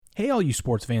Hey, all you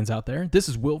sports fans out there. This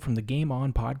is Will from the Game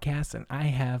On podcast, and I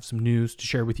have some news to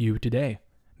share with you today.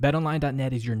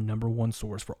 BetOnline.net is your number one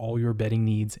source for all your betting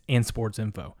needs and sports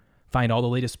info. Find all the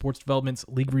latest sports developments,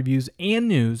 league reviews, and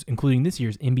news, including this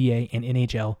year's NBA and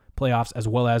NHL playoffs, as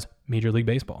well as Major League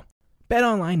Baseball.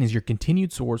 BetOnline is your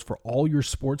continued source for all your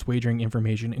sports wagering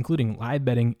information, including live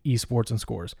betting, esports, and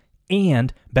scores.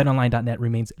 And BetOnline.net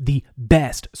remains the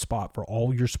best spot for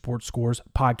all your sports scores,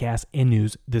 podcasts, and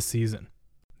news this season.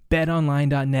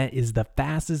 BetOnline.net is the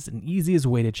fastest and easiest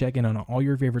way to check in on all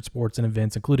your favorite sports and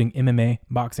events, including MMA,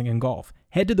 boxing, and golf.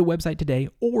 Head to the website today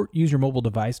or use your mobile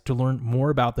device to learn more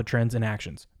about the trends and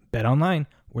actions. BetOnline,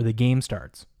 where the game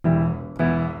starts. Game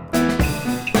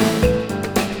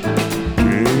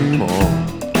on.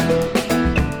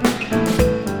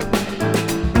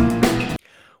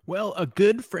 Well, a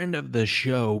good friend of the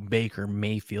show, Baker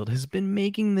Mayfield, has been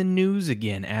making the news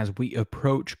again as we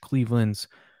approach Cleveland's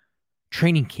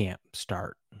training camp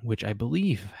start, which I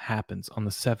believe happens on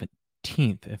the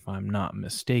 17th, if I'm not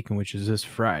mistaken, which is this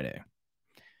Friday.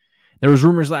 There was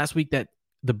rumors last week that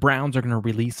the Browns are going to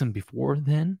release him before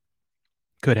then.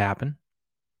 Could happen.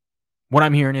 What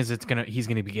I'm hearing is he's going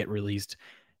to get released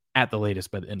at the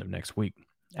latest by the end of next week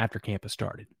after camp has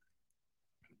started.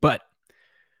 But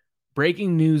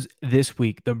breaking news this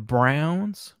week, the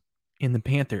Browns and the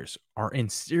Panthers are in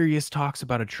serious talks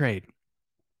about a trade.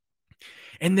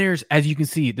 And there's, as you can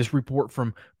see, this report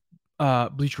from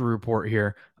Bleacher Report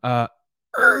here,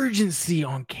 urgency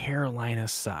on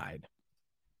Carolina's side.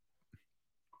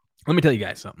 Let me tell you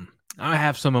guys something. I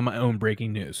have some of my own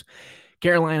breaking news.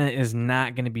 Carolina is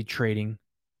not going to be trading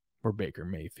for Baker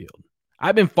Mayfield.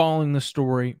 I've been following the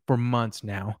story for months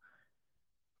now,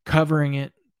 covering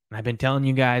it. And I've been telling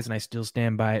you guys, and I still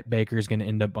stand by it, Baker is going to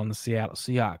end up on the Seattle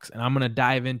Seahawks. And I'm going to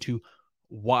dive into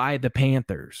why the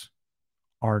Panthers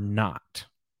are not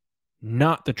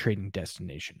the trading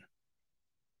destination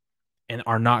and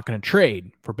are not going to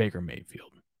trade for Baker Mayfield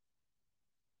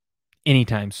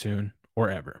anytime soon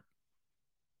or ever.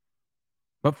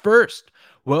 But first,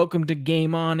 welcome to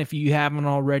Game On. If you haven't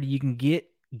already, you can get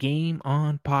Game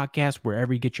On Podcast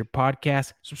wherever you get your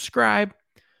podcasts. Subscribe.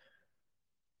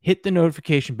 Hit the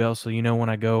notification bell so you know when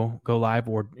I go live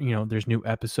or, there's new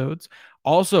episodes.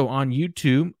 Also on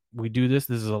YouTube, we do this.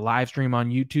 This is a live stream on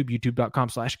YouTube,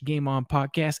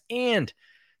 youtube.com/GameOnPodcast. And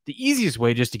the easiest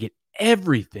way just to get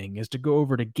everything is to go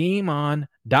over to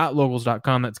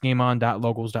gameon.locals.com. That's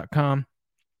gameon.locals.com.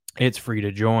 It's free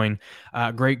to join.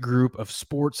 Great group of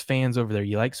sports fans over there.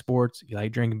 You like sports, you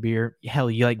like drinking beer,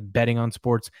 hell, you like betting on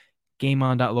sports.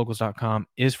 Gameon.locals.com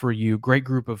is for you. Great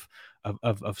group of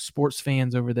sports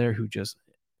fans over there who just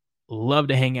love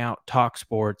to hang out, talk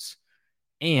sports,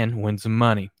 and win some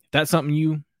money. If that's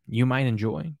something you might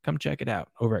enjoy, come check it out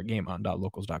over at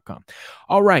gameon.locals.com.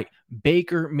 All right,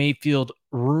 Baker Mayfield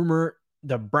rumor,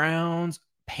 the Browns,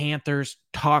 Panthers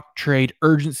talk trade,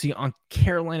 urgency on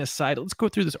Carolina's side. Let's go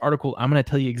through this article. I'm going to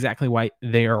tell you exactly why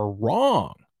they are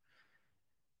wrong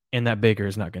and that Baker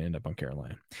is not going to end up on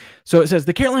Carolina. So it says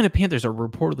the Carolina Panthers are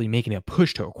reportedly making a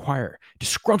push to acquire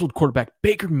disgruntled quarterback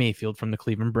Baker Mayfield from the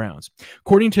Cleveland Browns.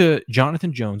 According to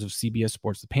Jonathan Jones of CBS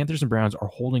Sports, the Panthers and Browns are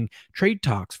holding trade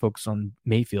talks focused on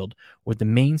Mayfield, with the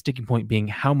main sticking point being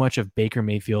how much of Baker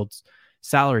Mayfield's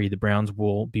salary the Browns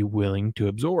will be willing to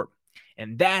absorb.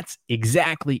 And that's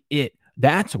exactly it.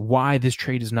 That's why this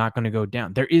trade is not going to go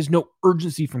down. There is no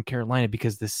urgency from Carolina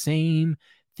because the same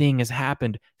thing has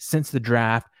happened since the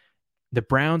draft. The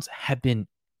Browns have been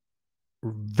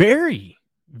very,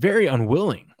 very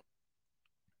unwilling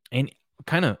and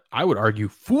kind of, I would argue,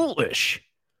 foolish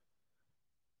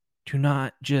to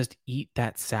not just eat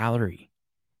that salary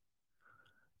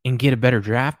and get a better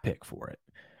draft pick for it.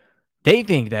 They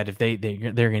think that if they're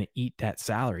going to eat that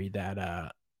salary, that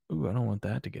I don't want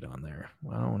that to get on there.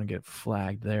 I don't want to get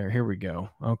flagged there. Here we go.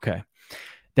 Okay.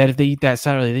 That if they eat that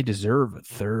salary, they deserve a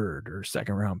third or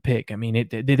second round pick. I mean,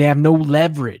 they have no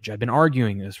leverage. I've been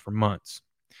arguing this for months.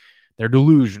 They're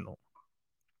delusional.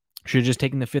 Should have just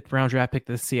taken the 5th round draft pick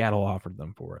that Seattle offered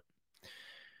them for it.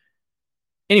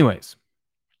 Anyways,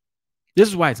 this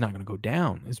is why it's not going to go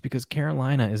down. It's because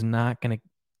Carolina is not going to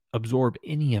absorb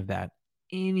any of that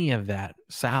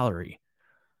salary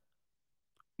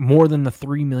more than the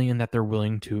 $3 million that they're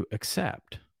willing to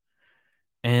accept.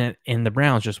 And the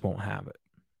Browns just won't have it.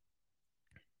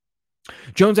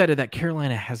 Jones added that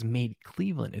Carolina has made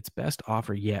Cleveland its best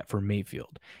offer yet for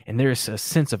Mayfield, and there is a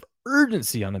sense of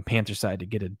urgency on the Panther side to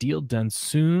get a deal done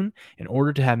soon in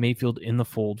order to have Mayfield in the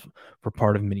fold for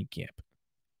part of minicamp.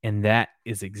 And that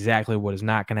is exactly what is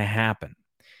not going to happen.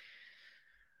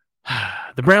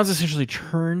 The Browns essentially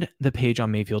turned the page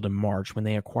on Mayfield in March when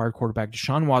they acquired quarterback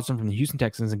Deshaun Watson from the Houston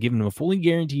Texans and given him a fully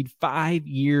guaranteed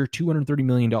 5-year, $230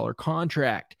 million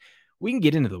contract. We can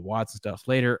get into the Watson stuff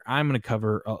later. I'm going to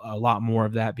cover a lot more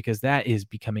of that because that is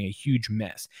becoming a huge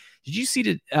mess. Did you see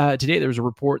today there was a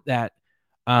report that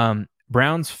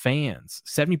Browns fans,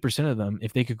 70% of them,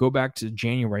 if they could go back to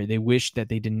January, they wish that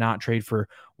they did not trade for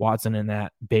Watson and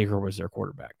that Baker was their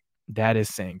quarterback. That is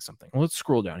saying something. Well, let's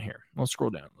scroll down here. Let's scroll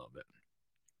down a little bit.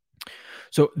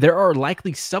 So there are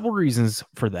likely several reasons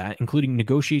for that, including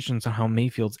negotiations on how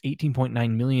Mayfield's $18.9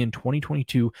 million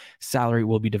 2022 salary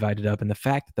will be divided up, and the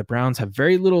fact that the Browns have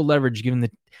very little leverage given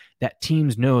that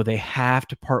teams know they have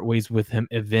to part ways with him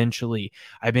eventually.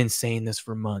 I've been saying this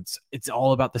for months. It's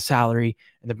all about the salary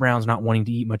and the Browns not wanting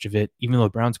to eat much of it, even though the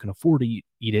Browns can afford to eat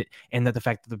it, and that the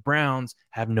fact that the Browns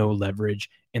have no leverage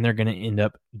and they're going to end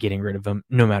up getting rid of him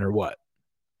no matter what.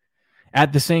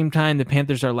 At the same time, the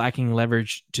Panthers are lacking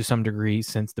leverage to some degree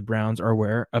since the Browns are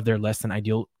aware of their less than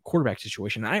ideal quarterback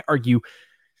situation. I argue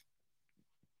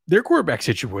their quarterback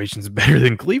situation is better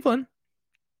than Cleveland.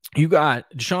 You got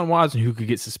Deshaun Watson, who could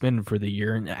get suspended for the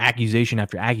year, and accusation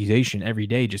after accusation every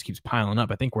day just keeps piling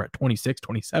up. I think we're at 26,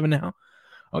 27 now.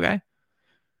 Okay.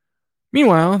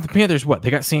 Meanwhile, the Panthers, what?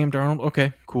 They got Sam Darnold.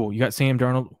 Okay, cool. You got Sam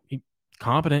Darnold. He's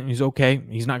competent. He's okay.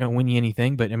 He's not going to win you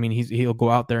anything, but I mean, he'll go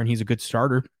out there and he's a good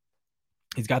starter.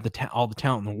 He's got all the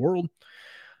talent in the world.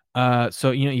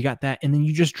 So, you got that. And then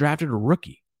you just drafted a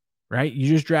rookie, right? You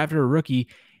just drafted a rookie,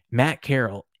 Matt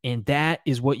Carroll. And that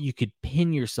is what you could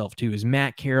pin yourself to, is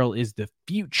Matt Carroll is the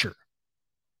future.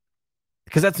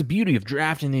 Because that's the beauty of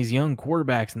drafting these young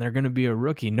quarterbacks, and they're going to be a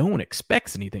rookie. No one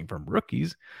expects anything from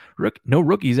rookies. No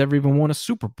rookies ever even won a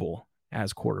Super Bowl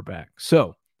as quarterback.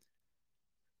 So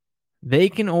they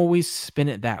can always spin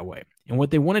it that way. And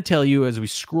what they want to tell you as we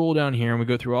scroll down here and we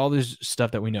go through all this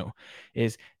stuff that we know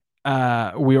is we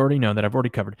already know that I've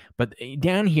already covered. But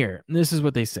down here, this is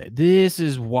what they say. This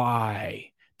is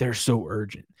why they're so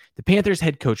urgent. The Panthers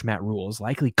head coach Matt Rule is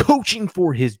likely coaching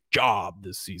for his job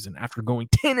this season after going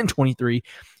 10-23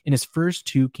 in his first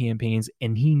 2 campaigns,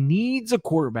 and he needs a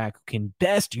quarterback who can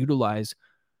best utilize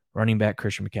running back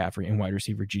Christian McCaffrey and wide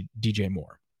receiver DJ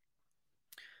Moore.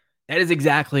 That is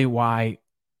exactly why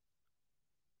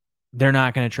they're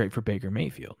not going to trade for Baker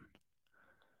Mayfield.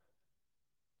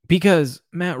 Because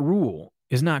Matt Rule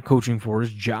is not coaching for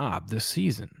his job this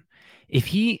season.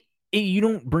 If you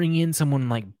don't bring in someone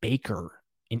like Baker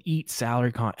and eat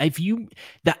salary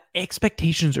the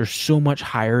expectations are so much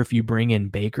higher if you bring in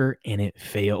Baker and it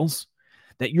fails,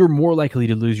 that you're more likely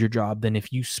to lose your job than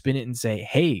if you spin it and say,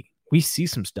 hey, we see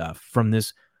some stuff from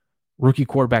this rookie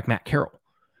quarterback, Matt Carroll.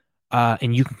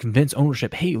 And you can convince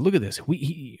ownership, hey, look at this.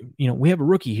 We have a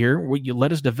rookie here. You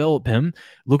let us develop him.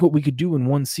 Look what we could do in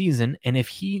one season. And if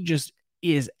he just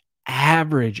is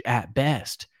average at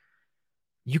best,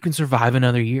 you can survive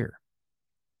another year.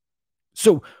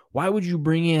 So why would you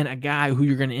bring in a guy who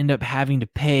you're going to end up having to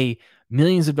pay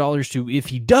millions of dollars to if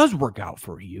he does work out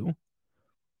for you,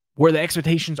 where the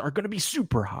expectations are going to be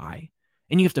super high,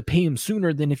 and you have to pay him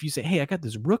sooner than if you say, hey, I got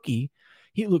this rookie.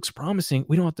 He looks promising.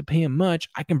 We don't have to pay him much.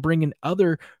 I can bring in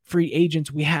other free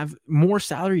agents. We have more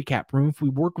salary cap room if we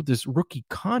work with this rookie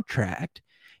contract,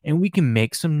 and we can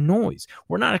make some noise.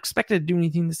 We're not expected to do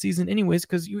anything this season anyways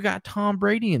because you got Tom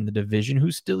Brady in the division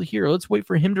who's still here. Let's wait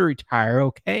for him to retire,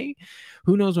 okay?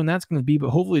 Who knows when that's going to be, but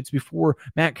hopefully it's before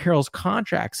Matt Carroll's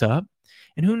contract's up.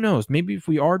 And who knows, maybe if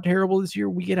we are terrible this year,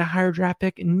 we get a higher draft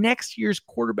pick, and next year's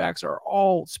quarterbacks are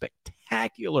all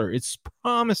spectacular. It's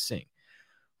promising.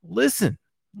 Listen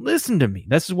to me.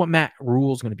 This is what Matt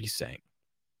Rule is going to be saying.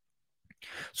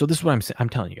 So this is what I'm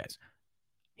telling you guys.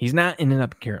 He's not ending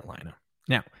up in Carolina.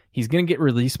 Now, he's going to get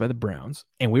released by the Browns,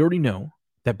 and we already know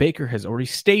that Baker has already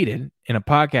stated in a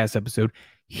podcast episode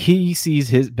he sees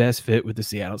his best fit with the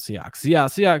Seattle Seahawks. Seattle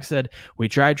Seahawks said, we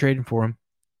tried trading for him.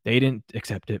 They didn't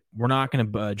accept it. We're not going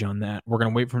to budge on that. We're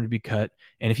going to wait for him to be cut.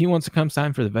 And if he wants to come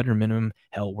sign for the veteran minimum,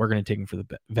 hell, we're going to take him for the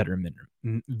veteran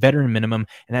minimum.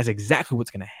 And that's exactly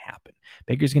what's going to happen.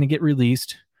 Baker's going to get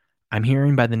released, I'm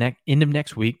hearing, by the end of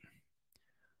next week.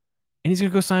 And he's going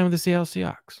to go sign with the Seattle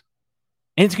Seahawks.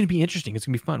 And it's going to be interesting. It's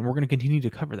going to be fun. We're going to continue to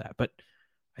cover that. But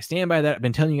I stand by that. I've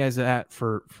been telling you guys that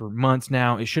for months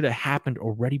now. It should have happened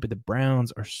already, but the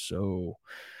Browns are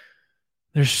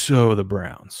they're the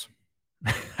Browns.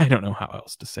 I don't know how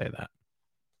else to say that.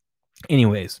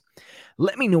 Anyways,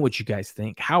 let me know what you guys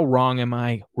think. How wrong am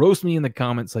I? Roast me in the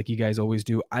comments like you guys always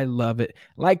do. I love it.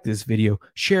 Like this video.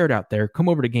 Share it out there. Come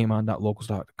over to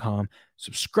gameon.locals.com.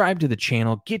 Subscribe to the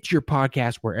channel. Get your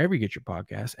podcast wherever you get your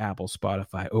podcasts. Apple,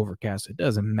 Spotify, Overcast. It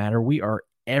doesn't matter. We are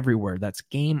everywhere. That's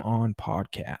Game On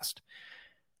Podcast.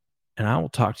 and I will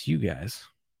talk to you guys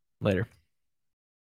later.